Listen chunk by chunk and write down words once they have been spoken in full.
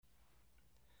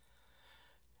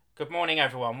Good morning,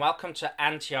 everyone. Welcome to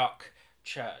Antioch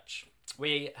Church.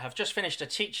 We have just finished a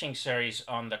teaching series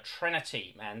on the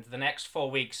Trinity, and the next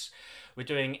 4 weeks we're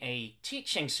doing a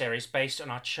teaching series based on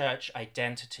our church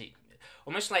identity,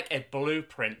 almost like a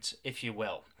blueprint, if you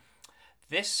will.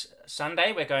 This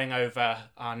Sunday we're going over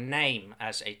our name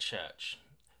as a church.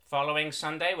 Following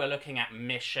Sunday we're looking at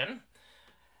mission,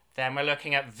 then we're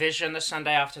looking at vision the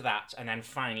Sunday after that, and then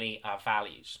finally our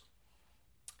values.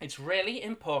 It's really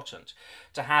important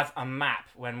to have a map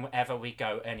whenever we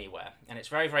go anywhere. And it's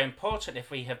very, very important if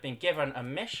we have been given a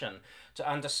mission to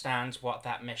understand what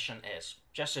that mission is.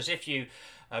 Just as if you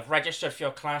have registered for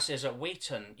your classes at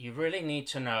Wheaton, you really need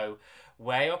to know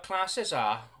where your classes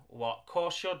are, what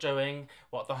course you're doing,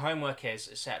 what the homework is,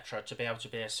 etc., to be able to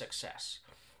be a success.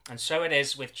 And so it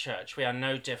is with church. We are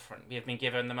no different. We have been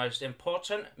given the most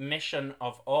important mission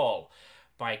of all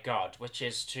by God, which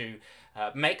is to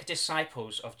make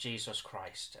disciples of Jesus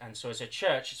Christ. And so as a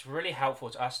church, it's really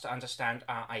helpful to us to understand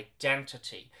our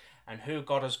identity and who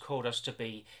God has called us to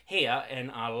be here in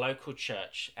our local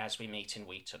church as we meet in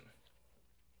Wheaton.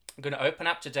 I'm going to open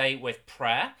up today with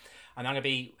prayer, and I'm going to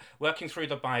be working through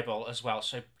the Bible as well.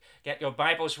 So get your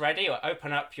Bibles ready or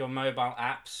open up your mobile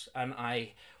apps, and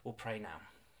I will pray now.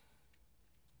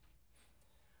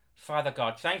 Father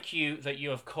God, thank you that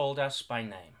you have called us by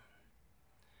name.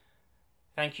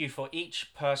 Thank you for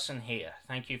each person here.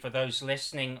 Thank you for those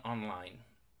listening online.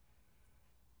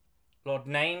 Lord,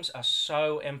 names are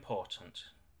so important.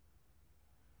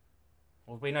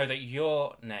 Lord, we know that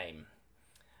your name,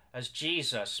 as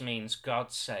Jesus, means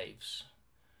God saves.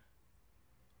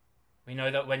 We know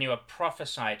that when you were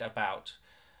prophesied about,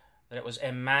 that it was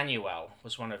Emmanuel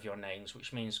was one of your names,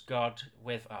 which means God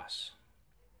with us.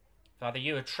 Father,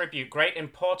 you attribute great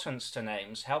importance to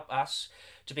names. Help us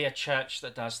to be a church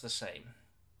that does the same.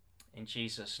 In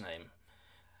Jesus' name,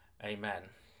 amen.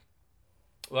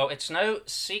 Well, it's no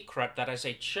secret that as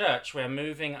a church, we're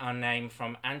moving our name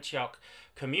from Antioch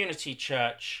Community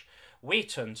Church,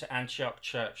 Wheaton, to Antioch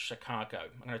Church, Chicago.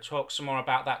 I'm going to talk some more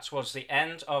about that towards the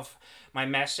end of my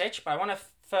message, but I want to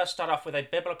first start off with a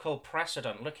biblical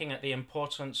precedent, looking at the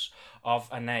importance of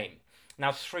a name.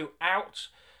 Now, throughout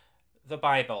the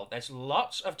Bible, there's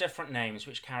lots of different names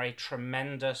which carry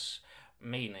tremendous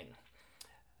meaning.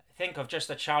 Think of just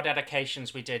the child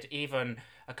dedications we did even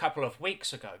a couple of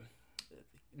weeks ago.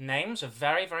 Names are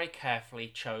very, very carefully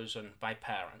chosen by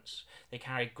parents. They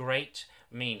carry great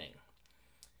meaning.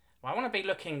 Well, I want to be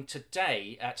looking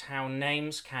today at how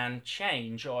names can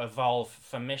change or evolve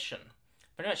for mission.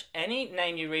 Pretty much any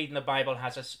name you read in the Bible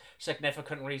has a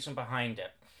significant reason behind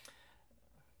it.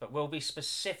 But we'll be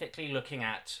specifically looking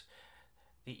at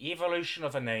the evolution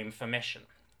of a name for mission.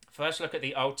 First, look at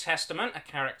the Old Testament, a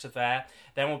character there.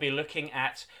 Then we'll be looking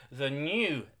at the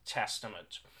New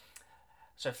Testament.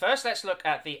 So first, let's look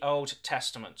at the Old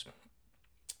Testament.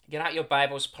 Get out your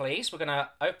Bibles, please. We're going to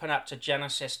open up to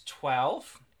Genesis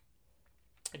 12.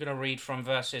 We're going to read from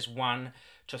verses 1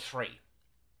 to 3.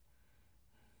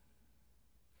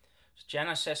 So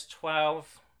Genesis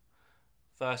 12,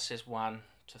 verses 1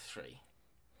 to 3.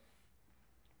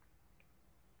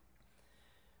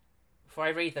 Before I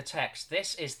read the text,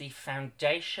 this is the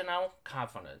foundational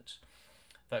covenant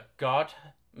that God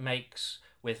makes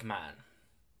with man.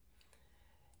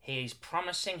 He's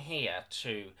promising here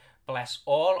to bless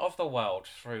all of the world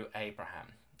through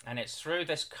Abraham. And it's through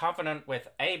this covenant with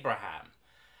Abraham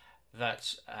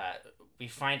that we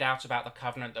find out about the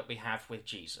covenant that we have with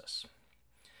Jesus.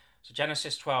 So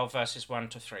Genesis 12, verses 1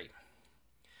 to 3.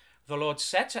 The Lord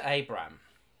said to Abraham,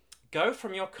 "Go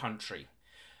from your country,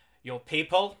 your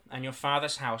people and your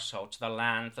father's household to the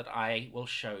land that I will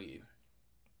show you."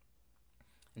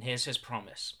 And here's his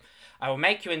promise. "I will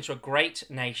make you into a great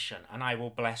nation, and I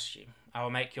will bless you. I will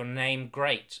make your name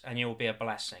great, and you will be a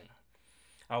blessing.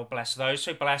 I will bless those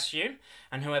who bless you,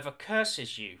 and whoever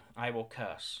curses you, I will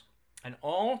curse. And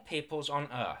all peoples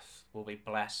on earth will be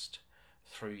blessed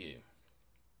through you."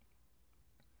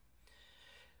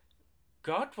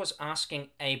 God was asking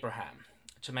Abraham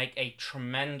to make a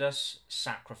tremendous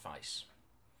sacrifice.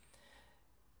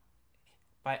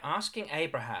 By asking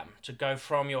Abraham to go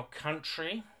from your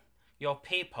country, your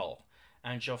people,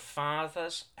 and your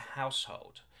father's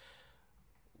household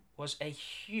was a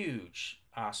huge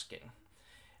asking.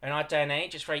 In our day and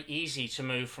age, it's very easy to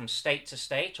move from state to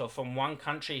state or from one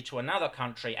country to another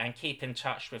country and keep in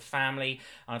touch with family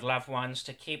and loved ones,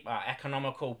 to keep our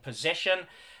economical position,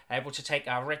 able to take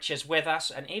our riches with us,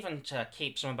 and even to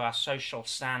keep some of our social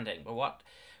standing. But what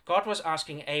God was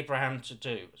asking Abraham to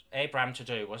do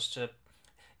was to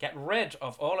get rid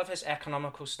of all of his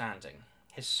economical standing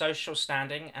his social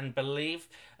standing, and leave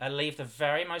the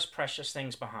very most precious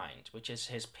things behind, which is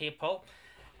his people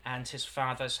and his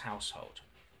father's household.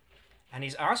 And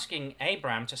he's asking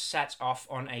Abraham to set off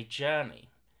on a journey.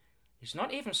 He's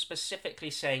not even specifically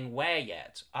saying where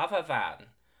yet, other than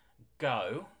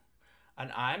go,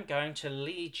 and I'm going to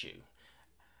lead you.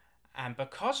 And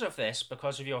because of this,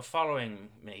 because of your following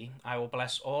me, I will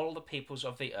bless all the peoples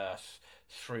of the earth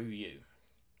through you.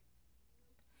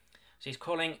 So he's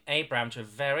calling Abraham to a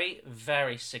very,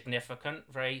 very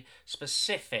significant, very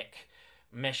specific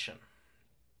mission.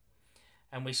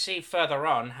 And we see further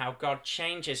on how God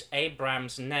changes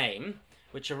Abraham's name,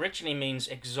 which originally means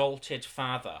exalted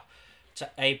father, to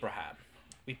Abraham.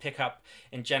 We pick up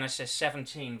in Genesis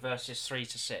 17, verses 3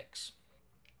 to 6.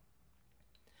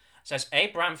 It says,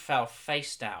 Abraham fell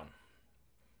face down,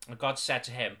 and God said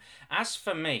to him, As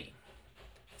for me,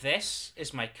 this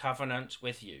is my covenant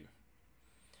with you.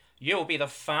 You will be the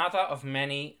father of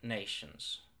many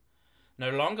nations. No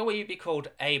longer will you be called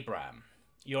Abram.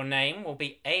 Your name will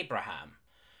be Abraham,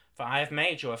 for I have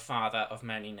made you a father of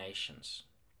many nations.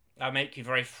 I'll make you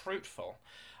very fruitful.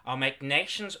 I'll make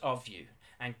nations of you,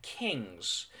 and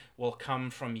kings will come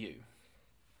from you.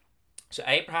 So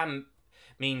Abraham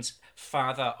means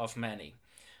father of many.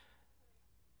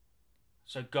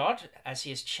 So God, as he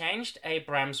has changed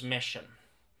Abraham's mission,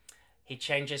 he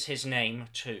changes his name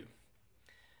too.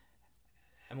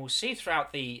 And we'll see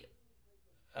throughout the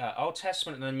Old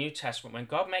Testament and the New Testament, when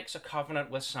God makes a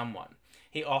covenant with someone,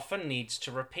 he often needs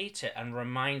to repeat it and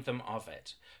remind them of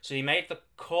it. So he made the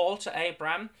call to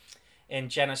Abraham in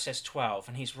Genesis 12,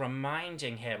 and he's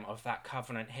reminding him of that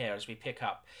covenant here as we pick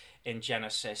up in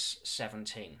Genesis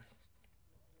 17.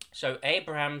 So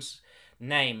Abraham's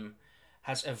name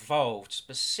has evolved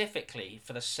specifically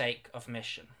for the sake of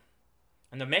mission.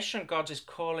 And the mission God is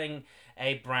calling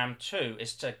Abraham to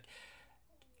is to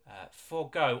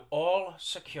forego all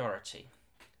security,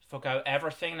 forego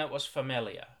everything that was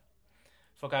familiar,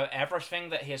 forego everything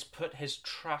that he has put his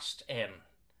trust in,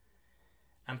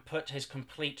 and put his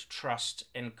complete trust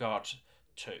in God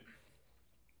too.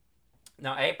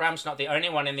 Now, Abraham's not the only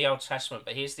one in the Old Testament,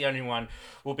 but he's the only one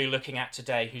we'll be looking at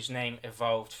today whose name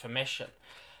evolved for mission.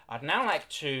 I'd now like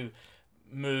to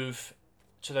move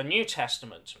to the New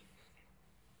Testament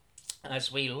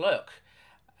as we look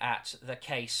at the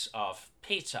case of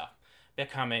Peter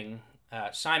becoming,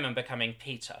 Simon becoming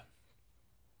Peter.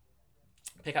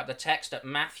 Pick up the text at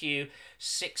Matthew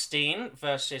 16,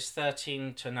 verses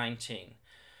 13 to 19.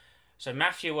 So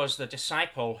Matthew was the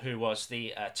disciple who was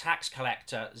the tax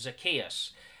collector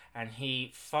Zacchaeus, and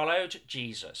he followed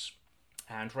Jesus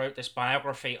and wrote this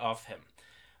biography of him.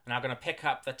 And I'm going to pick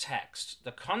up the text.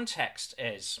 The context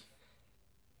is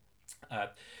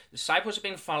disciples have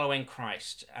been following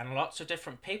Christ, and lots of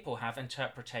different people have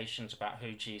interpretations about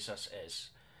who Jesus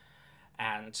is.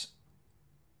 And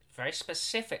very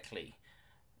specifically,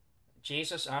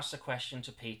 Jesus asked the question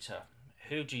to Peter,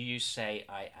 "Who do you say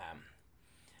I am?"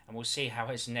 And we'll see how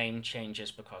his name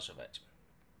changes because of it.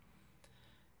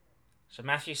 So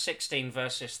Matthew 16,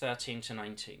 verses 13 to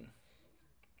 19.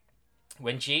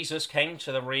 When Jesus came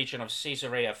to the region of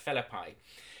Caesarea Philippi,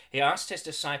 he asked his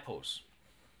disciples,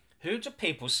 "Who do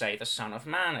people say the Son of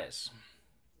Man is?"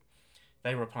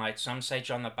 They replied, "Some say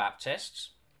John the Baptist,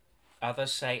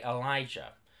 others say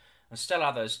Elijah, and still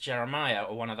others Jeremiah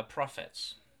or one of the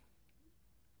prophets."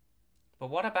 "But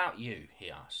what about you?"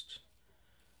 he asked.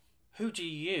 "Who do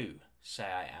you say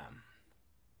I am?"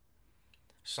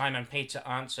 Simon Peter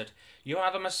answered, "You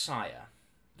are the Messiah,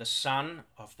 the Son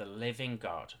of the living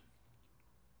God."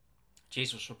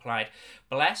 Jesus replied,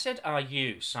 "Blessed are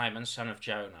you, Simon, son of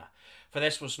Jonah, for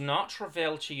this was not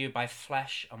revealed to you by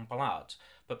flesh and blood,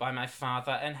 but by my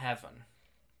Father in heaven.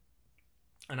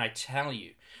 And I tell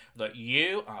you that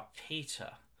you are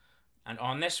Peter, and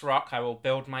on this rock I will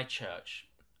build my church,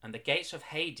 and the gates of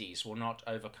Hades will not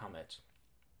overcome it.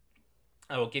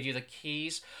 I will give you the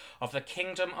keys of the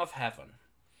kingdom of heaven.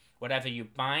 Whatever you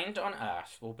bind on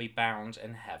earth will be bound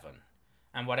in heaven,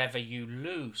 and whatever you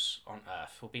loose on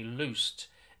earth will be loosed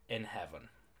in heaven."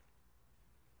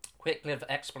 Quick little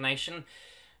explanation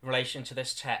in relation to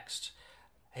this text.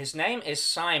 His name is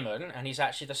Simon, and he's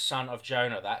actually the son of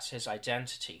Jonah. That's his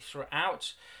identity.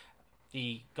 Throughout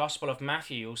the Gospel of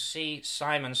Matthew, you'll see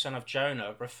Simon, son of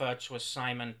Jonah, referred to as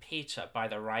Simon Peter by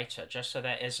the writer, just so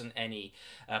there isn't any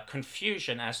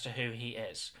confusion as to who he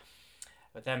is.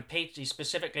 But then Peter,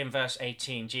 specifically in verse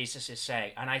 18, Jesus is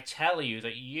saying, "And I tell you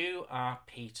that you are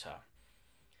Peter."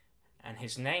 And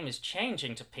his name is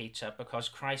changing to Peter because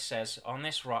Christ says, "On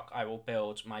this rock I will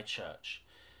build my church."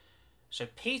 So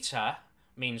Peter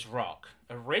means rock.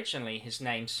 Originally his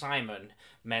name Simon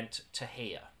meant to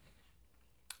hear.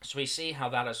 So we see how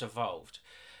that has evolved.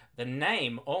 The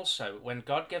name also, when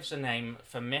God gives a name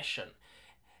for mission,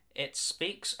 it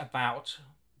speaks about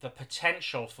the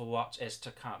potential for what is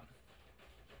to come.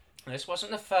 This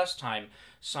wasn't the first time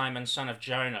Simon, son of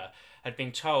Jonah, had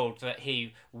been told that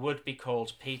he would be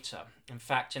called Peter. In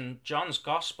fact, in John's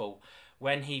Gospel,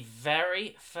 when he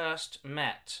very first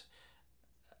met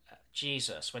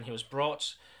Jesus, when he was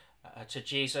brought to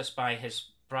Jesus by his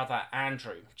brother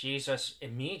Andrew, Jesus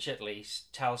immediately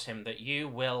tells him that you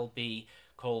will be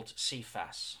called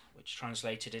Cephas, which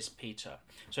translated is Peter.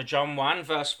 So John 1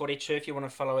 verse 42, if you want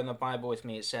to follow in the Bible with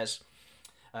me, it says,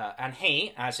 and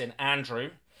he, as in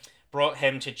Andrew, brought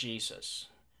him to Jesus.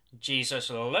 Jesus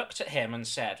looked at him and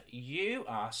said, you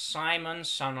are Simon,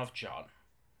 son of John.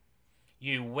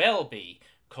 You will be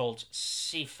called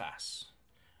Cephas,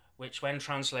 which when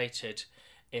translated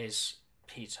is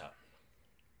Peter.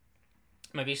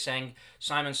 Maybe saying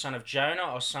Simon, son of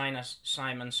Jonah, or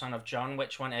Simon, son of John.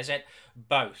 Which one is it?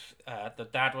 Both. The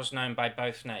dad was known by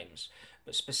both names.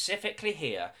 But specifically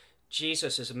here,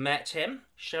 Jesus has met him,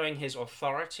 showing his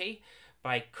authority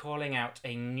by calling out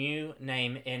a new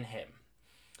name in him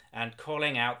and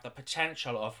calling out the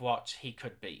potential of what he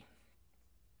could be.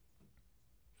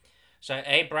 So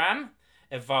Abram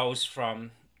evolves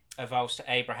to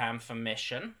Abraham for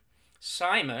mission.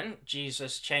 Simon,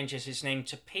 Jesus changes his name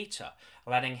to Peter,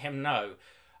 letting him know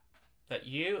that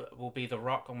you will be the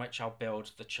rock on which I'll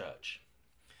build the church.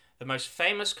 The most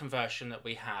famous conversion that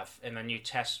we have in the New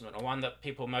Testament, or one that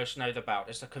people most know about,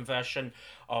 is the conversion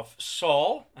of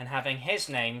Saul and having his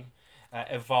name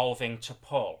evolving to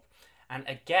Paul. And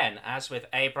again, as with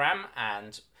Abram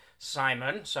and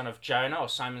Simon, son of Jonah, or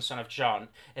Simon, son of John,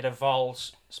 it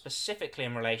evolves specifically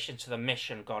in relation to the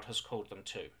mission God has called them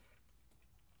to.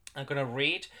 I'm going to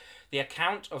read the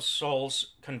account of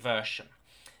Saul's conversion.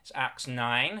 It's Acts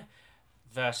 9,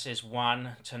 verses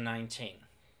 1 to 19.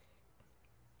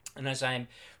 And as I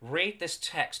read this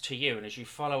text to you, and as you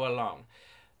follow along,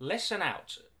 listen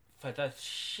out for the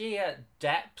sheer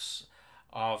depths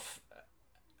of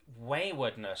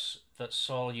waywardness that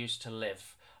Saul used to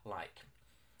live like.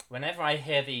 Whenever I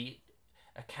hear the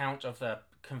account of the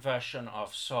conversion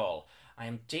of Saul, I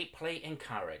am deeply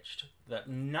encouraged that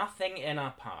nothing in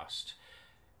our past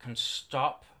can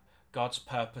stop God's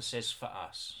purposes for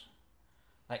us.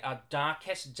 Like our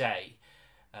darkest day,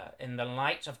 in the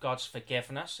light of God's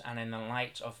forgiveness and in the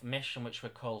light of mission which we're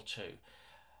called to,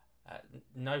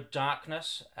 no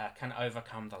darkness can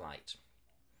overcome the light.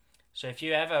 So if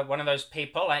you're ever one of those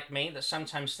people like me that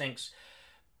sometimes thinks,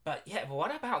 but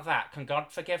what about that? Can God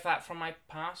forgive that from my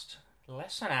past?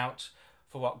 Listen out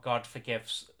for what God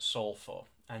forgives Saul for,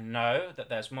 and know that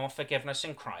there's more forgiveness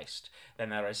in Christ than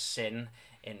there is sin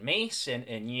in me, sin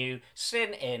in you,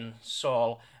 sin in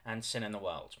Saul, and sin in the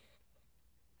world.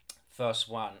 Verse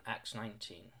 1, Acts 9.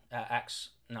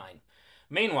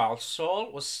 Meanwhile,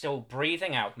 Saul was still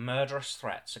breathing out murderous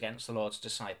threats against the Lord's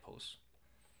disciples.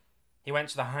 He went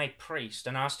to the high priest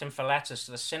and asked him for letters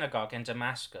to the synagogue in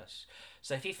Damascus,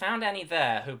 so if he found any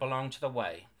there who belonged to the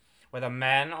way, whether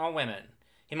men or women,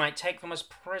 he might take them as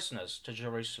prisoners to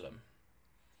Jerusalem.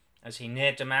 As he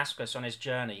neared Damascus on his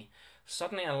journey,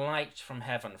 suddenly a light from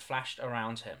heaven flashed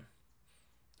around him.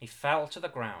 He fell to the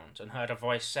ground and heard a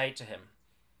voice say to him,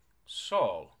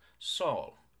 Saul,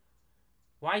 Saul,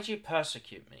 why do you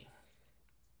persecute me?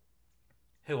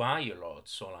 Who are you, Lord?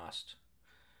 Saul asked.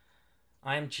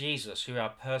 I am Jesus, who you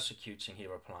are persecuting, he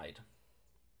replied.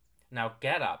 Now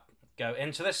get up, go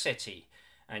into the city,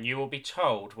 and you will be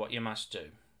told what you must do.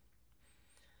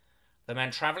 The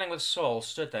men travelling with Saul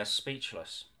stood there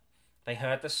speechless. They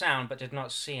heard the sound but did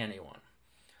not see anyone.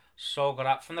 Saul got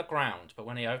up from the ground, but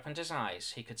when he opened his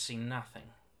eyes, he could see nothing.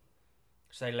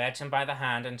 So they led him by the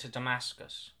hand into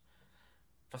Damascus.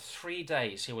 For 3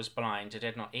 days he was blind and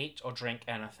did not eat or drink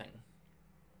anything.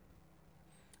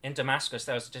 In Damascus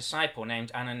there was a disciple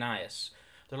named Ananias.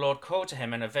 The Lord called to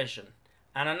him in a vision,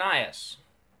 Ananias.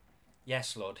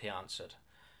 Yes, Lord, he answered.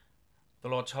 The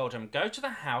Lord told him, Go to the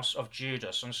house of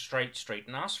Judas on Straight Street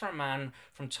and ask for a man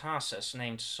from Tarsus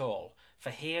named Saul,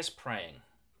 for he is praying.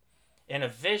 In a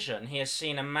vision he has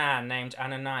seen a man named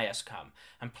Ananias come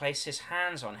and place his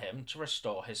hands on him to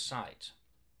restore his sight.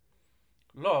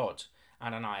 Lord,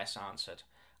 Ananias answered,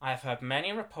 I have heard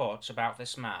many reports about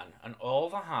this man and all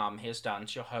the harm he has done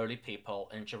to your holy people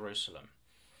in Jerusalem.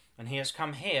 And he has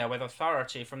come here with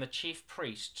authority from the chief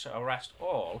priest to arrest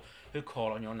all who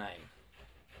call on your name.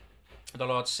 The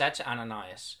Lord said to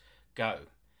Ananias, Go.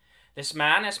 This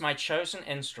man is my chosen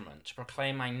instrument to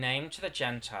proclaim my name to the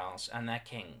Gentiles and their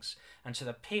kings, and to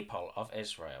the people of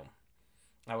Israel.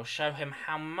 I will show him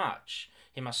how much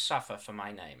he must suffer for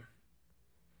my name.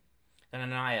 Then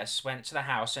Ananias went to the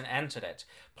house and entered it,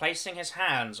 placing his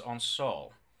hands on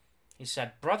Saul. He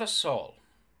said, "Brother Saul,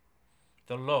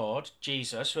 the Lord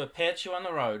Jesus, who appeared to you on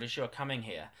the road as you are coming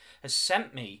here, has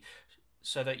sent me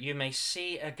so that you may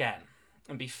see again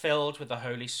and be filled with the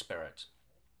Holy Spirit."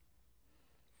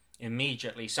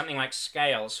 Immediately, something like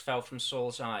scales fell from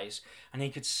Saul's eyes, and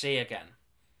he could see again.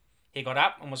 He got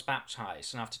up and was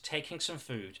baptized, and after taking some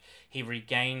food, he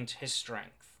regained his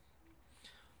strength.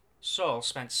 Saul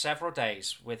spent several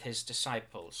days with the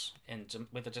disciples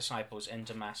in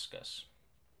Damascus.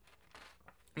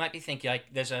 You might be thinking,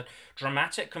 there's a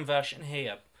dramatic conversion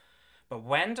here, but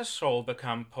when does Saul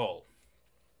become Paul?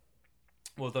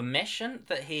 Well, the mission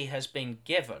that he has been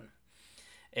given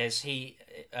is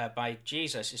by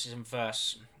Jesus. This is in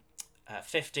verse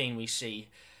 15 we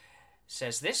see,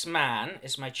 says, "This man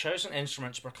is my chosen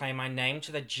instrument to proclaim my name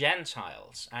to the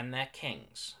Gentiles and their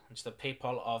kings, and to the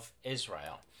people of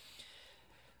Israel."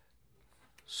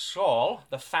 Saul,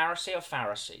 the Pharisee of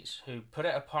Pharisees, who put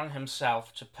it upon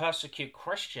himself to persecute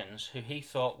Christians who he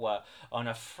thought were an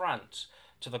affront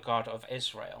to the God of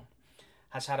Israel,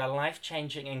 has had a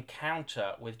life-changing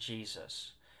encounter with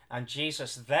Jesus. And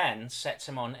Jesus then sets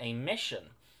him on a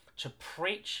mission to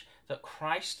preach that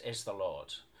Christ is the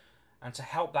Lord, and to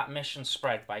help that mission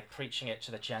spread by preaching it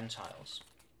to the Gentiles.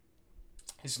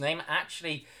 His name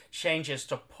actually changes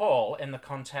to Paul in the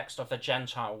context of the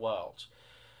Gentile world.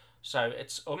 So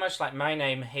it's almost like my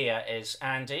name here is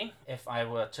Andy. If I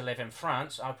were to live in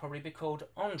France, I'd probably be called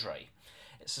Andre.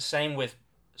 It's the same with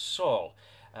Saul.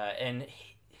 In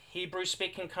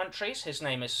Hebrew-speaking countries, his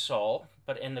name is Saul,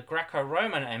 but in the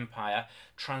Greco-Roman Empire,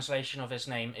 translation of his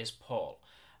name is Paul.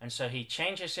 And so he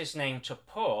changes his name to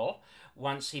Paul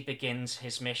once he begins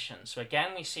his mission. So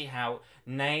again, we see how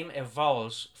name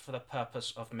evolves for the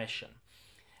purpose of mission.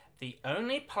 The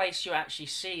only place you actually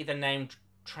see the name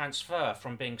transfer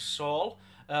from being Saul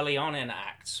early on in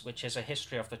Acts, which is a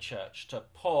history of the church, to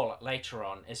Paul later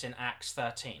on, is in Acts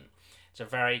 13. It's a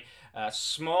very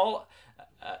small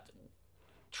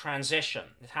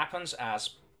transition. It happens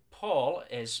as Saul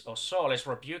is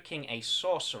rebuking a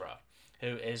sorcerer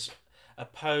who is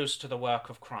opposed to the work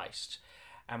of Christ.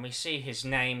 And we see his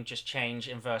name just change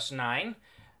in verse 9.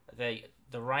 The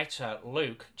writer,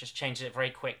 Luke, just changes it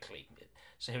very quickly.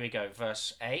 So here we go,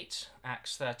 verse 8,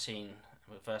 Acts 13,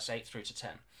 verse 8 through to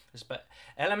 10. But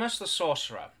Elymas the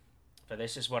sorcerer, for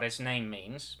this is what his name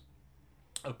means,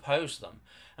 opposed them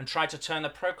and tried to turn the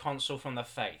proconsul from the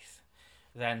faith.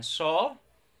 Then Saul,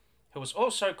 who was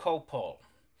also called Paul,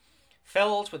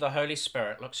 filled with the Holy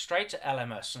Spirit, looked straight to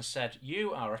Elymas and said,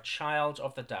 "You are a child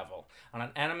of the devil and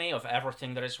an enemy of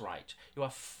everything that is right. You are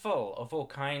full of all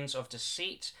kinds of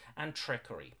deceit and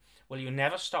trickery. Will you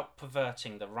never stop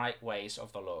perverting the right ways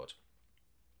of the Lord?"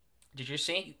 Did you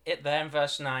see it there in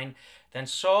verse 9? Then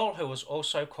Saul, who was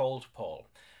also called Paul.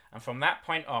 And from that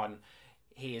point on,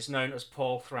 he is known as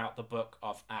Paul throughout the book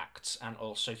of Acts and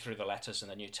also through the letters in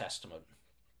the New Testament.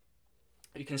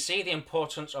 You can see the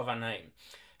importance of a name.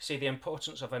 See the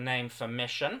importance of a name for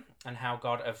mission and how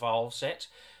God evolves it.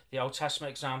 The Old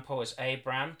Testament example is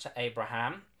Abram to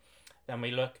Abraham. Then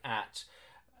we look at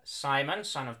Simon,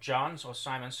 son of John, or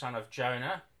Simon, son of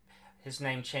Jonah, his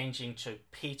name changing to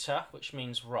Peter, which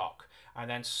means rock. And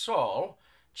then Saul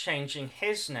changing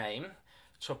his name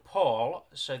to Paul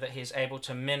so that he is able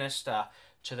to minister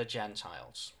to the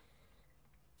Gentiles.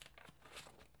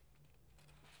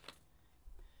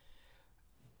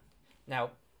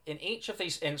 Now, in each of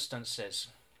these instances,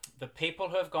 the people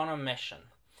who have gone on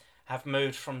mission have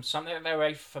moved from something that they're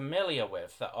very familiar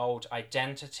with, the old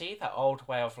identity, the old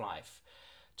way of life,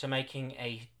 to making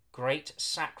a great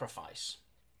sacrifice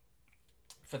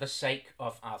for the sake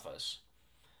of others.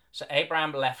 So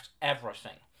Abraham left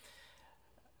everything.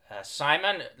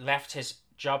 Simon left his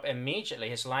job immediately,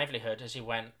 his livelihood, as he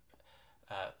went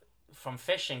from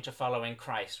fishing to following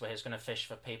Christ, where he's going to fish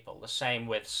for people. The same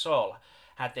with Saul,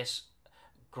 had this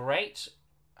great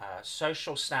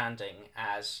social standing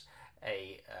as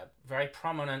a very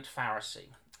prominent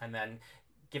Pharisee, and then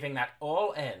giving that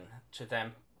all in to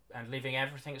them and leaving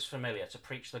everything that's familiar to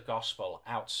preach the gospel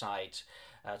outside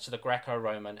to the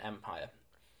Greco-Roman Empire.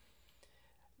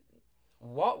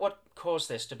 What would cause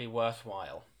this to be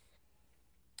worthwhile?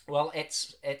 Well,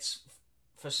 it's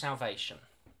for salvation.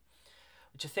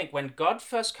 To think, when God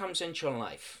first comes into your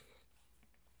life,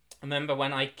 remember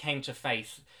when I came to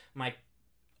faith, my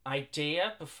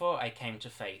idea before I came to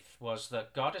faith was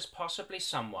that God is possibly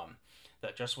someone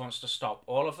that just wants to stop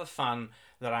all of the fun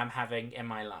that I'm having in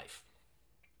my life.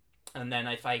 And then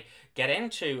if I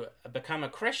become a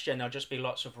Christian, there'll just be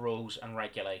lots of rules and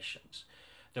regulations.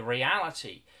 The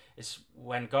reality is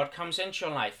when God comes into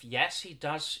your life, yes, he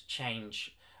does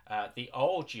change the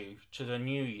old you to the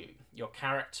new you. Your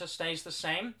character stays the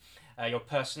same. Your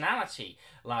personality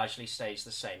largely stays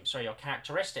the same. So your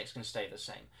characteristics can stay the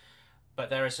same. But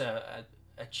there is a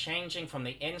changing from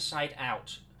the inside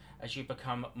out as you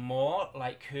become more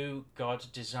like who God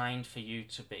designed for you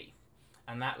to be.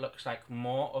 And that looks like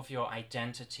more of your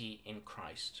identity in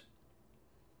Christ.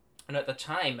 And at the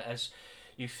time, as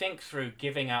you think through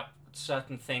giving up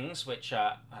certain things which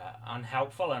are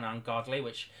unhelpful and ungodly,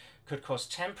 which could cause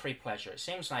temporary pleasure, it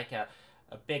seems like a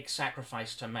big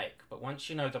sacrifice to make. But once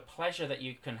you know the pleasure that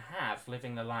you can have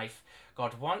living the life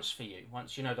God wants for you,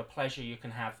 once you know the pleasure you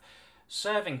can have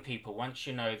serving people, once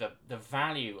you know the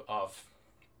value of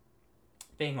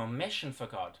being on mission for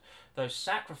God, those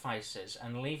sacrifices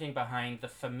and leaving behind the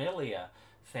familiar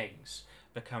things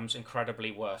becomes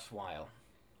incredibly worthwhile.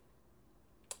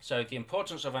 So the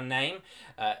importance of a name,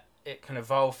 it can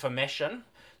evolve for mission.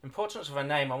 The importance of a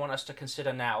name I want us to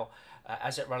consider now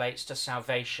as it relates to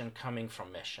salvation coming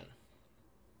from mission.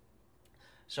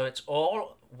 So it's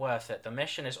all worth it. The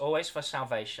mission is always for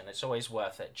salvation. It's always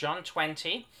worth it. John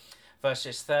 20,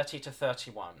 verses 30 to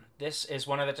 31. This is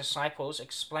one of the disciples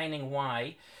explaining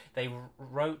why they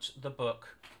wrote the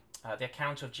book, the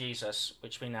account of Jesus,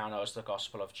 which we now know as the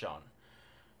Gospel of John.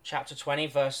 Chapter 20,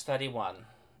 verse 30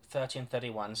 and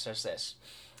 31 says this: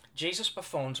 Jesus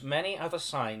performed many other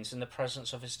signs in the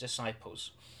presence of his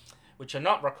disciples, which are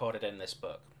not recorded in this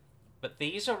book. But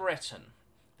these are written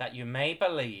that you may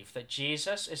believe that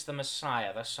Jesus is the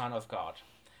Messiah, the Son of God,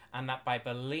 and that by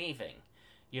believing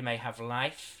you may have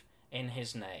life in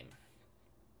his name.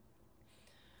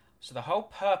 So the whole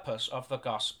purpose of the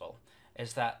gospel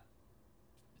is that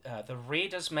the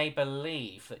readers may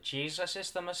believe that Jesus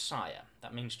is the Messiah,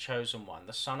 that means chosen one,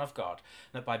 the Son of God,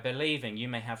 and that by believing you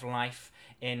may have life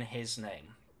in his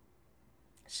name.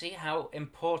 See how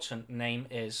important name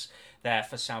is there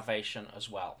for salvation as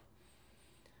well.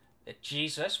 That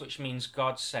Jesus, which means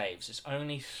God saves, it's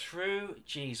only through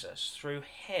Jesus, through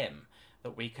him,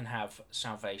 that we can have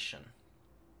salvation.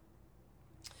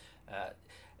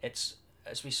 It's,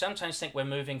 as we sometimes think, we're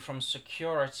moving from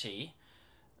security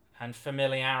and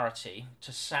familiarity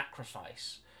to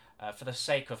sacrifice for the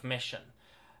sake of mission.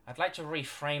 I'd like to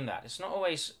reframe that. It's not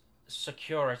always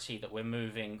security that we're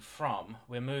moving from.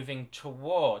 We're moving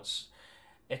towards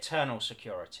eternal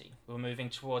security. We're moving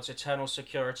towards eternal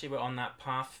security. We're on that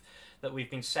path that we've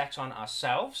been set on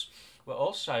ourselves. We're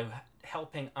also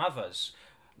helping others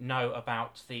know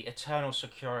about the eternal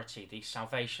security, the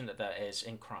salvation that there is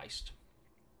in Christ.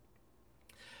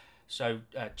 So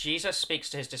Jesus speaks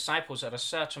to his disciples at a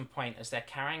certain point as they're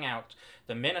carrying out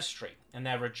the ministry, and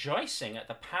they're rejoicing at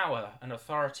the power and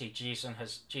authority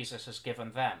Jesus has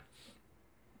given them.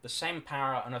 The same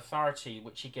power and authority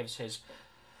which he gives his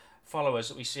followers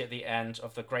that we see at the end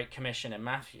of the Great Commission in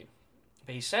Matthew.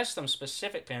 But he says them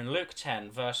specifically in Luke 10,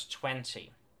 verse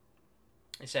 20.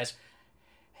 It says,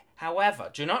 "However,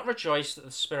 do not rejoice that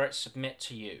the spirits submit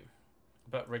to you,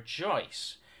 but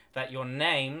rejoice that your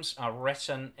names are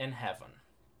written in heaven."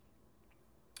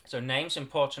 So names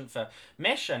important for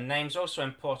mission, names also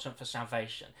important for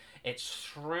salvation. It's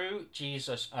through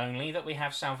Jesus only that we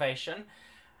have salvation.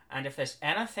 And if there's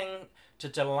anything to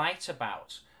delight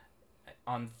about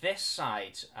on this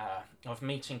side of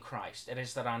meeting Christ, it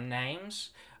is that our names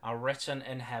are written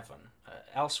in heaven.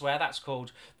 Elsewhere, that's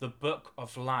called the Book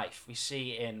of Life. We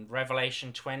see in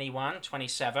Revelation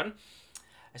 21:27,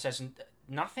 it says,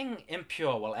 "Nothing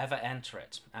impure will ever enter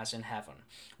it, as in heaven,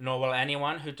 nor will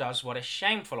anyone who does what is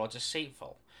shameful or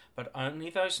deceitful, but only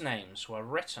those names who are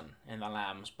written in the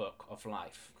Lamb's Book of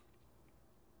Life."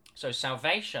 So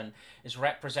salvation is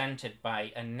represented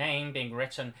by a name being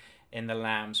written in the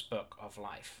Lamb's Book of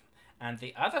Life. And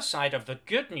the other side of the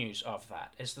good news of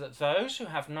that is that those who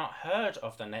have not heard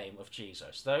of the name of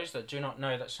Jesus, those that do not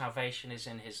know that salvation is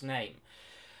in his name,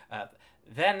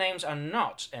 their names are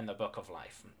not in the Book of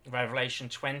Life. Revelation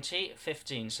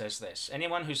 20:15 says this: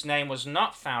 "Anyone whose name was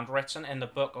not found written in the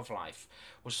Book of Life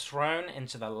was thrown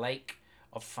into the lake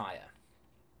of fire."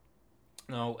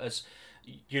 Now, as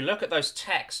you look at those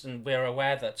texts, and we're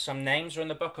aware that some names are in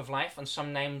the Book of Life and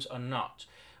some names are not,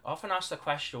 often ask the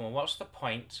question, well, what's the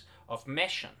point of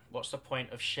mission? What's the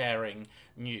point of sharing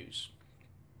news?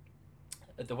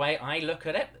 The way I look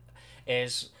at it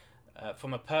is,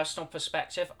 from a personal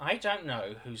perspective, I don't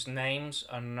know whose names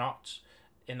are not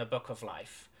in the Book of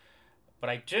Life,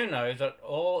 but I do know that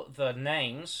all the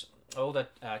names, all the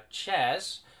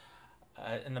chairs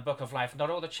in the Book of Life,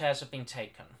 not all the chairs have been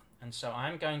taken. And so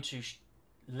I'm going to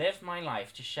live my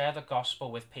life to share the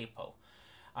gospel with people.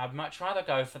 I'd much rather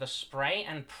go for the spray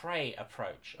and pray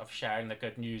approach of sharing the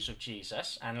good news of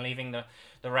Jesus and leaving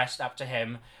the rest up to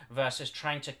him, versus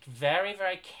trying to very,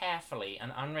 very carefully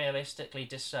and unrealistically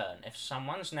discern if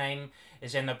someone's name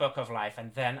is in the book of life,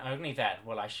 and then, only then,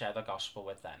 will I share the gospel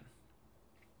with them.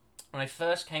 When I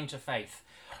first came to faith,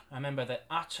 I remember the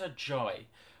utter joy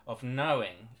of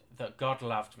knowing that God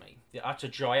loved me, the utter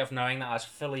joy of knowing that I was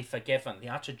fully forgiven, the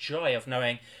utter joy of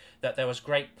knowing that there was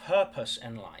great purpose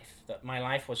in life, that my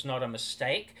life was not a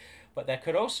mistake, but there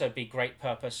could also be great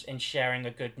purpose in sharing the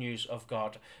good news of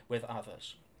God with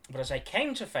others. But as I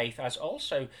came to faith, I was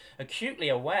also acutely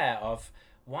aware of,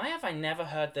 why have I never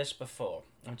heard this before?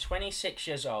 I'm 26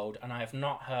 years old and I have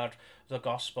not heard the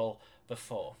gospel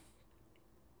before.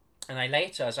 And I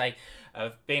later, as I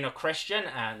have been a Christian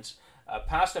and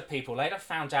pastor people, later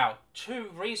found out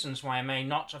two reasons why I may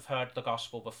not have heard the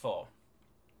gospel before.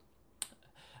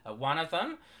 One of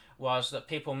them was that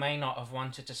people may not have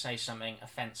wanted to say something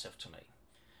offensive to me.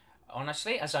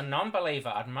 Honestly, as a non-believer,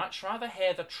 I'd much rather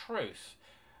hear the truth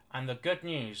and the good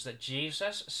news that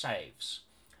Jesus saves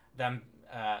than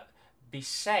be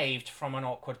saved from an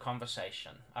awkward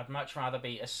conversation. I'd much rather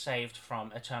be saved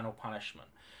from eternal punishment.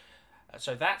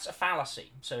 So that's a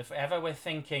fallacy. So if ever we're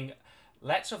thinking,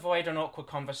 let's avoid an awkward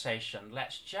conversation,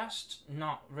 let's just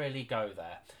not really go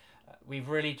there. We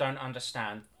really don't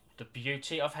understand the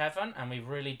beauty of heaven, and we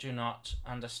really do not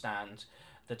understand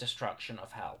the destruction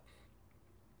of hell.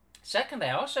 Secondly,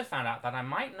 I also found out that I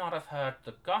might not have heard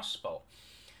the gospel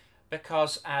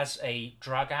because, as a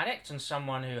drug addict and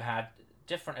someone who had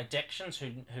different addictions,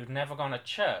 who'd never gone to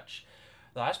church,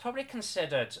 that I was probably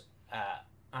considered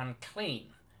unclean.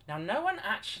 Now, no one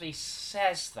actually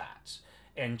says that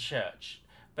in church,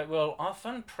 but we'll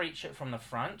often preach it from the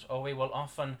front, or we will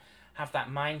often have that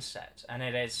mindset, and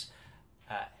it is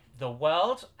the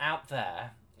world out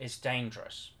there is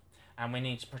dangerous, and we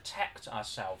need to protect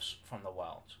ourselves from the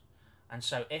world. And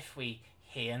so if we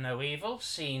hear no evil,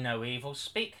 see no evil,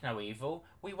 speak no evil,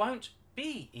 we won't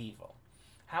be evil.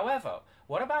 However,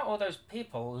 what about all those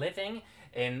people living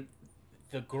in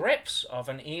the grips of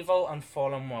an evil and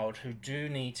fallen world who do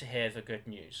need to hear the good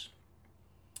news?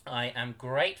 I am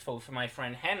grateful for my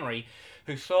friend Henry,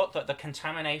 who thought that the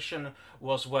contamination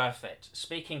was worth it.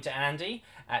 Speaking to Andy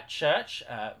at church,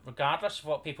 regardless of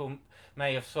what people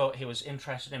may have thought he was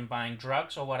interested in buying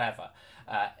drugs or whatever,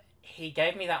 he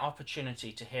gave me that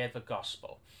opportunity to hear the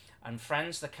gospel. And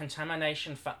friends, the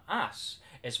contamination for us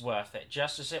is worth it,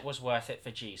 just as it was worth it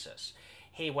for Jesus.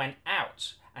 He went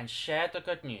out and shared the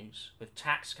good news with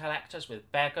tax collectors,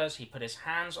 with beggars. He put his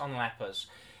hands on lepers.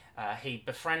 He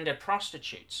befriended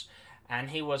prostitutes, and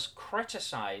he was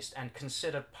criticized and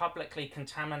considered publicly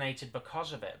contaminated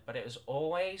because of it, but it was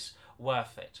always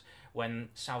worth it when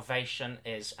salvation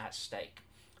is at stake.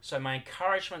 So my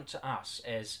encouragement to us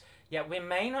is, we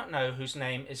may not know whose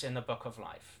name is in the book of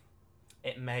life.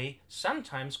 It may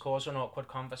sometimes cause an awkward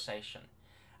conversation.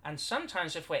 And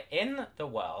sometimes if we're in the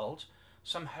world,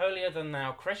 some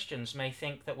holier-than-thou Christians may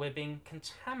think that we're being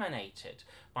contaminated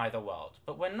by the world,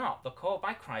 but we're not. The call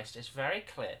by Christ is very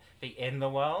clear. Be in the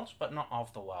world, but not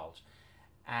of the world,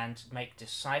 and make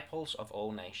disciples of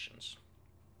all nations.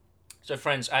 So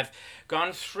friends, I've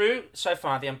gone through so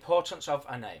far the importance of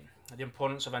a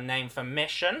name for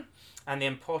mission, and the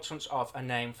importance of a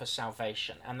name for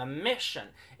salvation. And the mission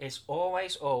is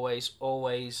always, always,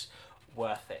 always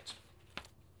worth it.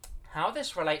 How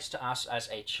this relates to us as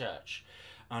a church.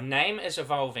 Our name is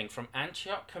evolving from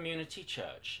Antioch Community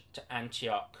Church to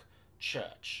Antioch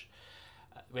Church.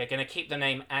 We're going to keep the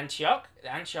name Antioch.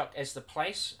 Antioch is the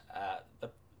place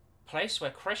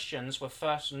where Christians were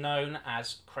first known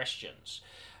as Christians.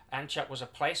 Antioch was a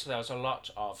place where there was a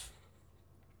lot of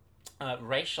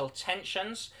racial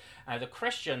tensions. The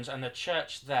Christians and the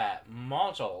church there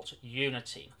modeled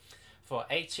unity. For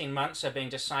 18 months, they're being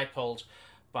discipled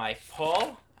by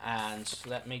Paul, and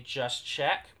let me just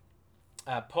check.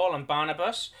 Paul and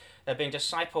Barnabas, they're being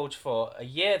discipled for a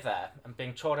year there and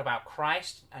being taught about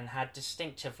Christ and had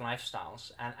distinctive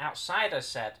lifestyles. And outsiders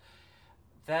said,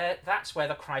 that's where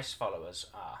the Christ followers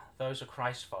are. Those are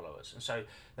Christ followers. And so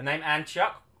the name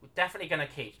Antioch, we're definitely going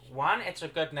to keep. One, it's a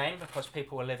good name because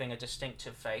people were living a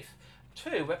distinctive faith.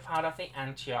 Two, we're part of the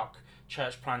Antioch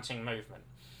church planting movement.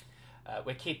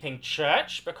 We're keeping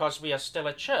church because we are still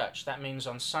a church. That means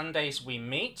on Sundays we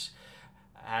meet,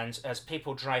 and as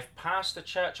people drive past the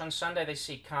church on Sunday, they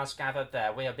see cars gathered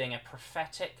there. We are being a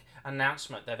prophetic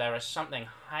announcement that there is something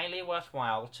highly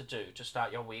worthwhile to do to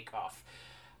start your week off.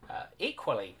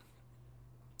 Equally,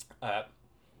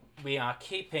 we are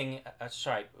keeping,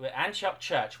 Antioch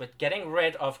Church, we're getting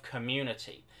rid of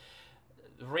community.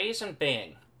 The reason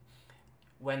being,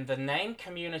 when the name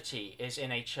community is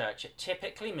in a church, it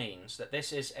typically means that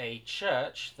this is a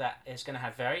church that is going to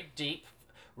have very deep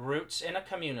roots in a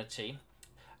community,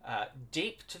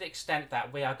 deep to the extent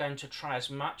that we are going to try as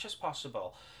much as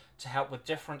possible to help with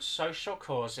different social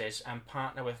causes and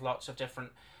partner with lots of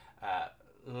different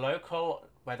local,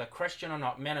 whether Christian or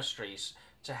not, ministries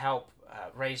to help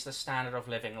raise the standard of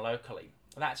living locally.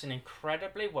 That's an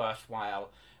incredibly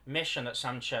worthwhile mission that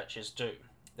some churches do.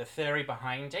 The theory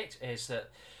behind it is that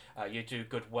you do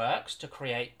good works to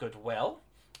create goodwill,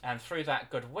 and through that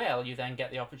goodwill you then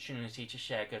get the opportunity to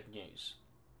share good news.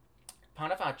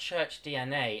 Part of our church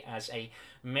DNA as a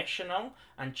missional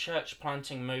and church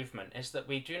planting movement is that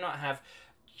we do not have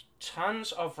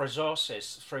tons of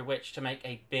resources through which to make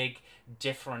a big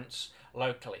difference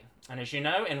locally. And as you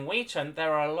know, in Wheaton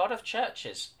there are a lot of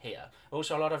churches here,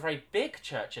 also a lot of very big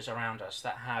churches around us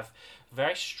that have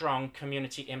very strong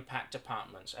community impact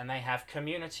departments, and they have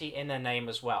community in their name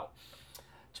as well.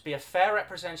 To be a fair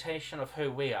representation of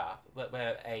who we are, that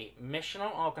we're a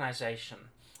missional organization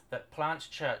that plants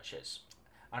churches,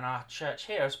 and our church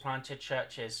here has planted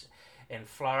churches in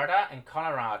Florida, in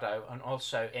Colorado, and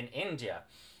also in India.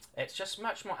 It's just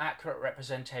much more accurate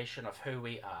representation of who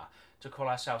we are to call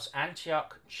ourselves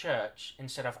Antioch Church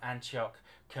instead of Antioch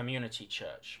Community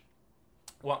Church.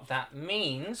 What that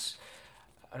means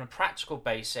on a practical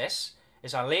basis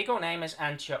is our legal name is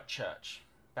Antioch Church,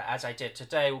 but as I did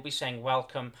today, we'll be saying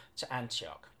welcome to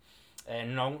Antioch.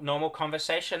 In normal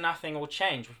conversation, nothing will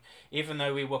change. Even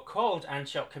though we were called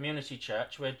Antioch Community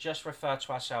Church, we'd just refer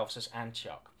to ourselves as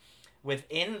Antioch.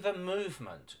 Within the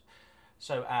movement,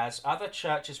 so as other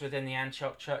churches within the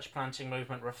Antioch church planting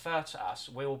movement refer to us,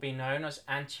 we will be known as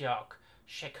Antioch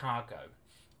Chicago.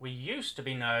 We used to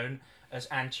be known as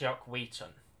Antioch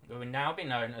Wheaton. We will now be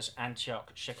known as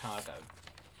Antioch Chicago.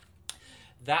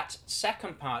 That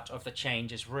second part of the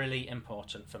change is really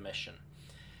important for mission.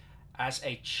 As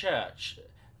a church,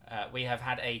 we have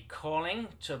had a calling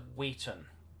to Wheaton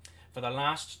for the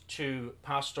last two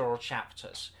pastoral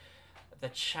chapters. The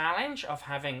challenge of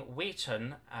having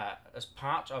Wheaton as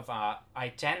part of our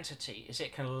identity is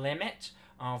it can limit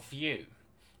our view,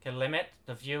 can limit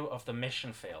the view of the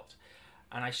mission field.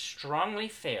 And I strongly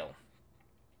feel,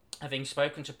 having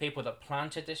spoken to people that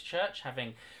planted this church,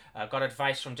 having got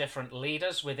advice from different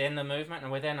leaders within the movement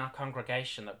and within our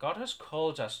congregation, that God has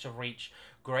called us to reach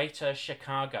greater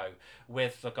Chicago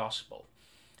with the gospel.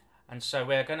 And so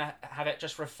we're going to have it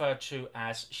just referred to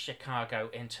as Chicago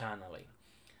internally.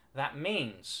 That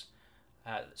means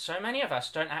so many of us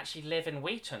don't actually live in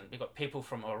Wheaton. We've got people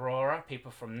from Aurora,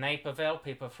 people from Naperville,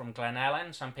 people from Glen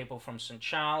Ellen, some people from St.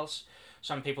 Charles,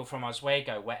 some people from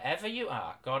Oswego. Wherever you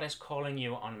are, God is calling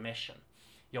you on mission.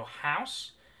 Your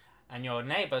house and your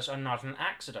neighbors are not an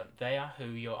accident. They are who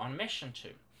you're on mission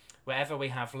to. Wherever we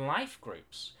have life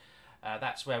groups,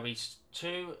 that's where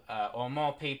three or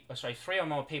more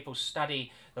people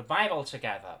study the Bible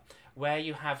together. Where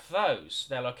you have those,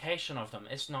 the location of them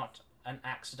is not an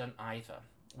accident either.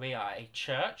 We are a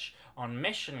church on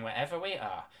mission wherever we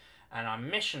are, and our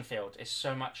mission field is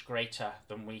so much greater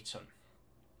than Wheaton.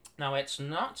 Now, it's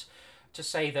not to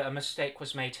say that a mistake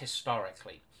was made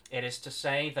historically. It is to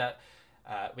say that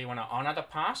we want to honor the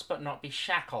past but not be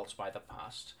shackled by the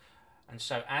past. And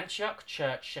so Antioch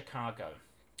Church Chicago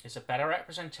is a better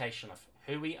representation of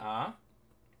who we are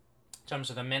in terms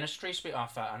of the ministries we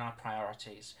offer and our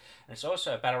priorities. And it's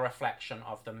also a better reflection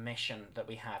of the mission that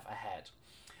we have ahead.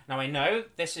 Now, I know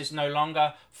this is no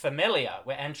longer familiar.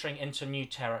 We're entering into new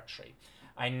territory.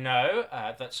 I know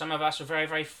that some of us are very,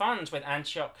 very fond with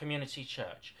Antioch Community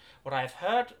Church. What I've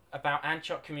heard about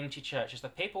Antioch Community Church is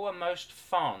that people were most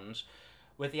fond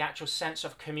with the actual sense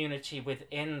of community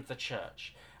within the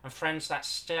church. And friends, that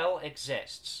still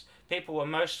exists. People were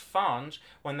most fond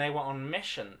when they were on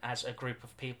mission as a group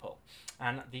of people.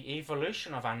 And the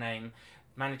evolution of our name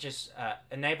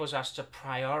enables us to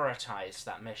prioritize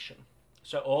that mission.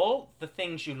 So all the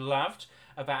things you loved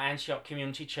about Antioch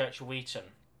Community Church Wheaton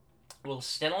will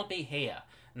still be here,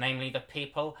 namely the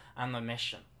people and the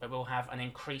mission, but we'll have an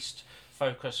increased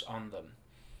focus on them.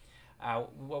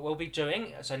 What we'll be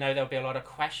doing, as I know there'll be a lot of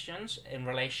questions in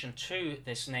relation to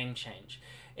this name change,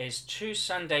 is 2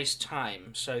 Sundays'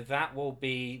 time. So that will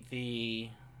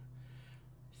be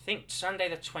Sunday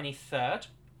the 23rd.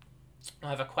 I'll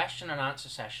have a question and answer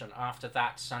session after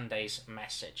that Sunday's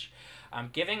message. I'm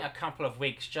giving a couple of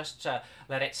weeks just to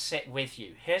let it sit with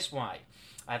you. Here's why.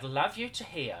 I'd love you to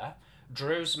hear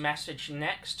Drew's message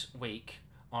next week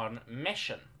on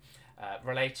mission,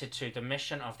 related to the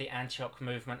mission of the Antioch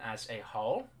movement as a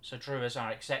whole. So Drew is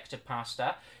our executive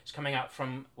pastor. He's coming out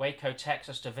from Waco,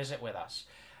 Texas to visit with us.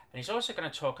 And he's also going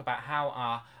to talk about how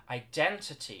our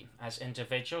identity as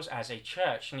individuals, as a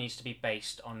church, needs to be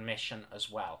based on mission as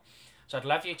well. So I'd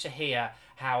love you to hear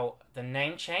how the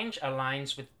name change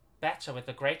aligns better with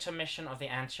the greater mission of the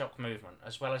Antioch movement,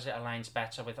 as well as it aligns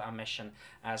better with our mission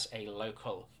as a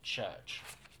local church.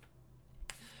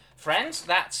 Friends,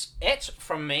 that's it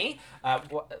from me.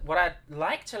 What I'd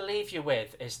like to leave you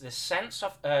with is this sense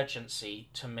of urgency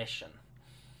to mission.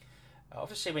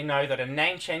 Obviously, we know that a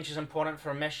name change is important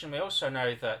for a mission. We also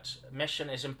know that mission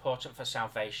is important for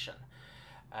salvation.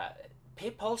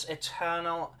 People's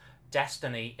eternal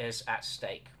destiny is at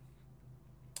stake.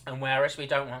 And whereas we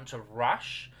don't want to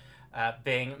rush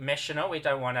being missional, we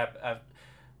don't want to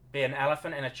be an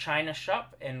elephant in a china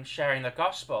shop in sharing the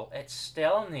gospel, it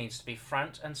still needs to be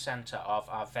front and center of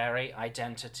our very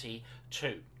identity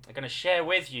too. I'm going to share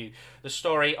with you the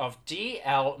story of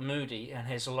D.L. Moody and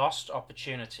his lost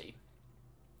opportunity.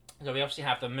 So we obviously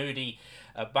have the Moody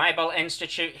Bible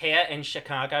Institute here in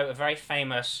Chicago. A very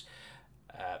famous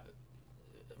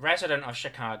resident of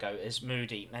Chicago is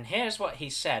Moody. And here's what he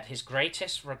said his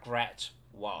greatest regret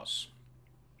was.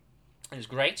 His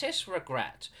greatest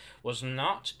regret was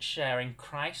not sharing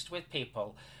Christ with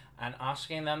people and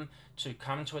asking them to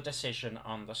come to a decision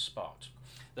on the spot.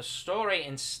 The story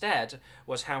instead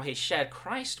was how he shared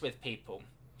Christ with people.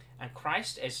 And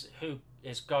Christ is who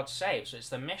is God saves. It's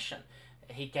the mission.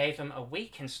 He gave them a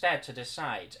week instead to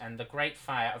decide, and the Great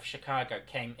Fire of Chicago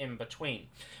came in between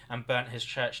and burnt his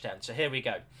church down. So here we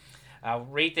go. I'll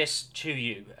read this to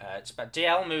you. It's about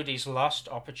D.L. Moody's lost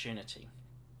opportunity.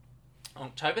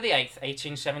 October the 8th,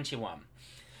 1871,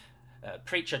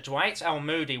 preacher Dwight L.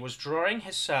 Moody was drawing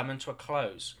his sermon to a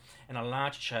close in a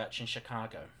large church in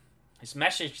Chicago. His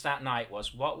message that night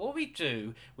was, "What will we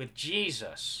do with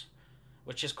Jesus,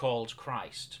 which is called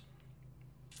Christ?"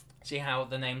 See how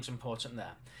the name's important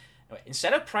there. Anyway,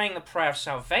 instead of praying the prayer of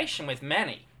salvation with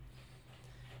many,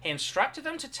 he instructed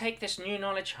them to take this new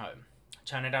knowledge home,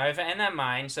 turn it over in their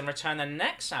minds, then return the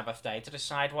next Sabbath day to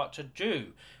decide what to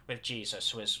do with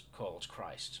Jesus, who is called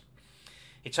Christ.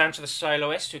 He turned to the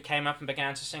soloist, who came up and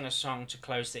began to sing a song to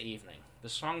close the evening. The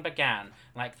song began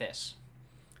like this: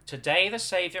 "Today the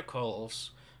Saviour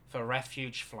calls, for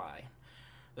refuge fly.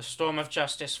 The storm of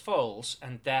justice falls,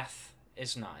 and death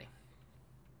is nigh."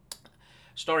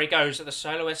 Story goes that the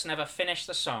soloist never finished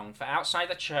the song, for outside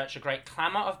the church a great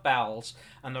clamour of bells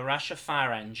and the rush of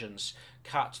fire engines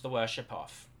cut the worship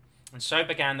off. And so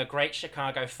began the Great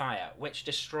Chicago Fire, which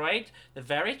destroyed the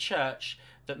very church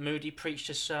that Moody preached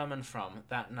his sermon from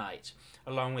that night,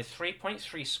 along with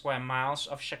 3.3 square miles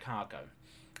of Chicago.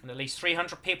 And at least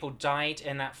 300 people died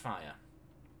in that fire.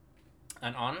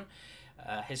 And on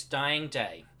his dying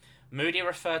day, Moody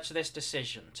referred to this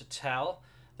decision to tell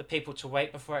the people to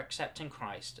wait before accepting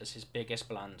Christ as his biggest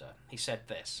blunder. He said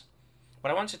this: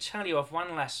 "But I want to tell you of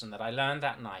one lesson that I learned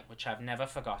that night, which I've never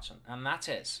forgotten, and that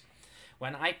is,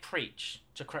 when I preach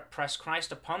to press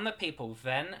Christ upon the people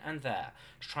then and there,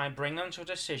 to try and bring them to a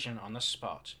decision on the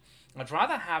spot, I'd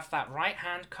rather have that right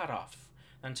hand cut off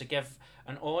than to give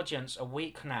an audience a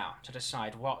week now to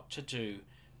decide what to do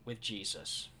with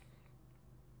Jesus."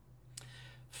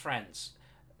 Friends,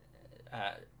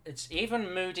 it's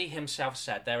even Moody himself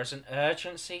said there is an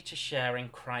urgency to sharing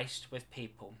Christ with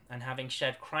people and having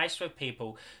shared Christ with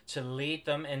people to lead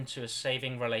them into a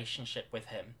saving relationship with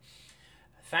him.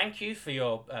 Thank you for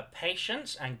your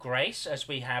patience and grace as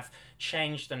we have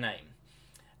changed the name.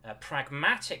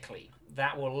 Pragmatically,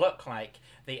 that will look like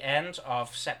the end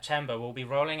of September. We'll be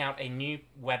rolling out a new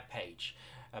webpage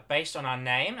based on our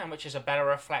name, and which is a better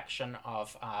reflection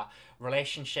of our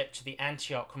relationship to the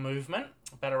Antioch movement,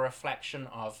 a better reflection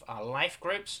of our life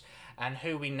groups, and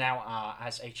who we now are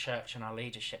as a church and our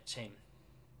leadership team.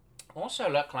 Also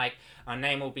look like our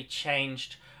name will be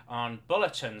changed on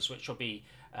bulletins, which will be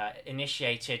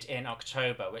initiated in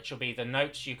October, which will be the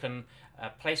notes you can,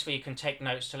 place where you can take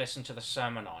notes to listen to the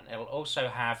sermon on. It'll also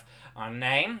have our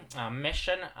name, our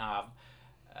mission, our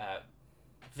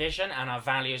vision and our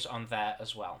values on there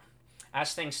as well.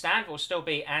 As things stand, we'll still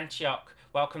be Antioch,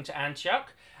 welcome to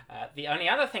Antioch. The only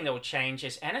other thing that will change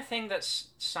is anything that's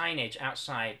signage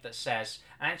outside that says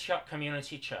Antioch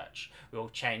Community Church will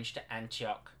change to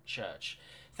Antioch Church.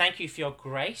 Thank you for your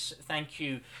grace. Thank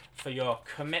you for your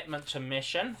commitment to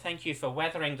mission. Thank you for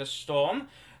weathering the storm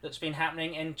that's been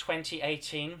happening in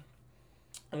 2018.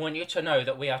 I want you to know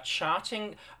that we are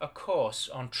charting a course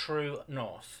on True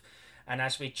North. And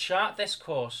as we chart this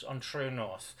course on True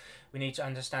North, we need to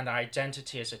understand our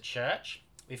identity as a church.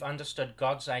 We've understood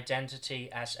God's identity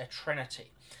as a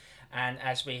Trinity. And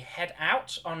as we head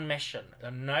out on mission,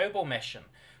 a noble mission,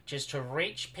 which is to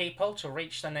reach people, to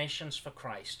reach the nations for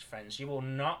Christ, friends. You will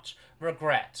not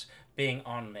regret being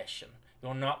on mission. You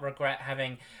will not regret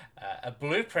having a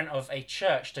blueprint of a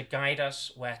church to guide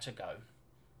us where to go.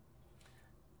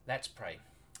 Let's pray.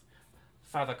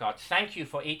 Father God, thank you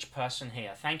for each person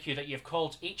here. Thank you that you've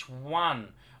called each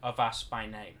one of us by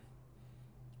name.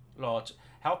 Lord,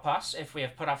 help us, if we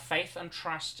have put our faith and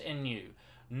trust in you,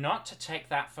 not to take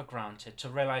that for granted, to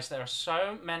realize there are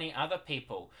so many other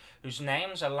people whose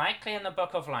names are likely in the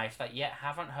book of life that yet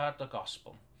haven't heard the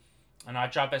gospel. And our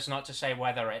job is not to say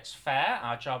whether it's fair.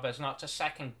 Our job is not to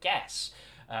second guess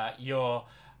your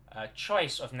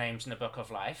choice of names in the book of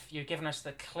life. You've given us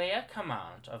the clear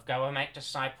command of go and make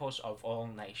disciples of all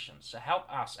nations. So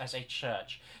help us as a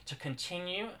church to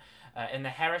continue in the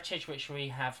heritage which we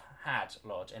have had,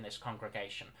 Lord, in this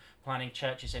congregation, planting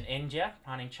churches in India,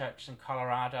 planting churches in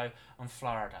Colorado and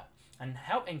Florida, and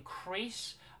help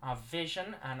increase our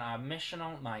vision and our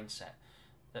missional mindset,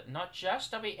 that not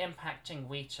just are we impacting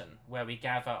Wheaton where we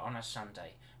gather on a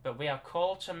Sunday, but we are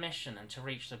called to mission and to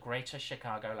reach the greater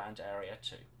Chicagoland area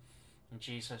too. In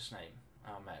Jesus' name,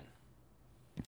 amen.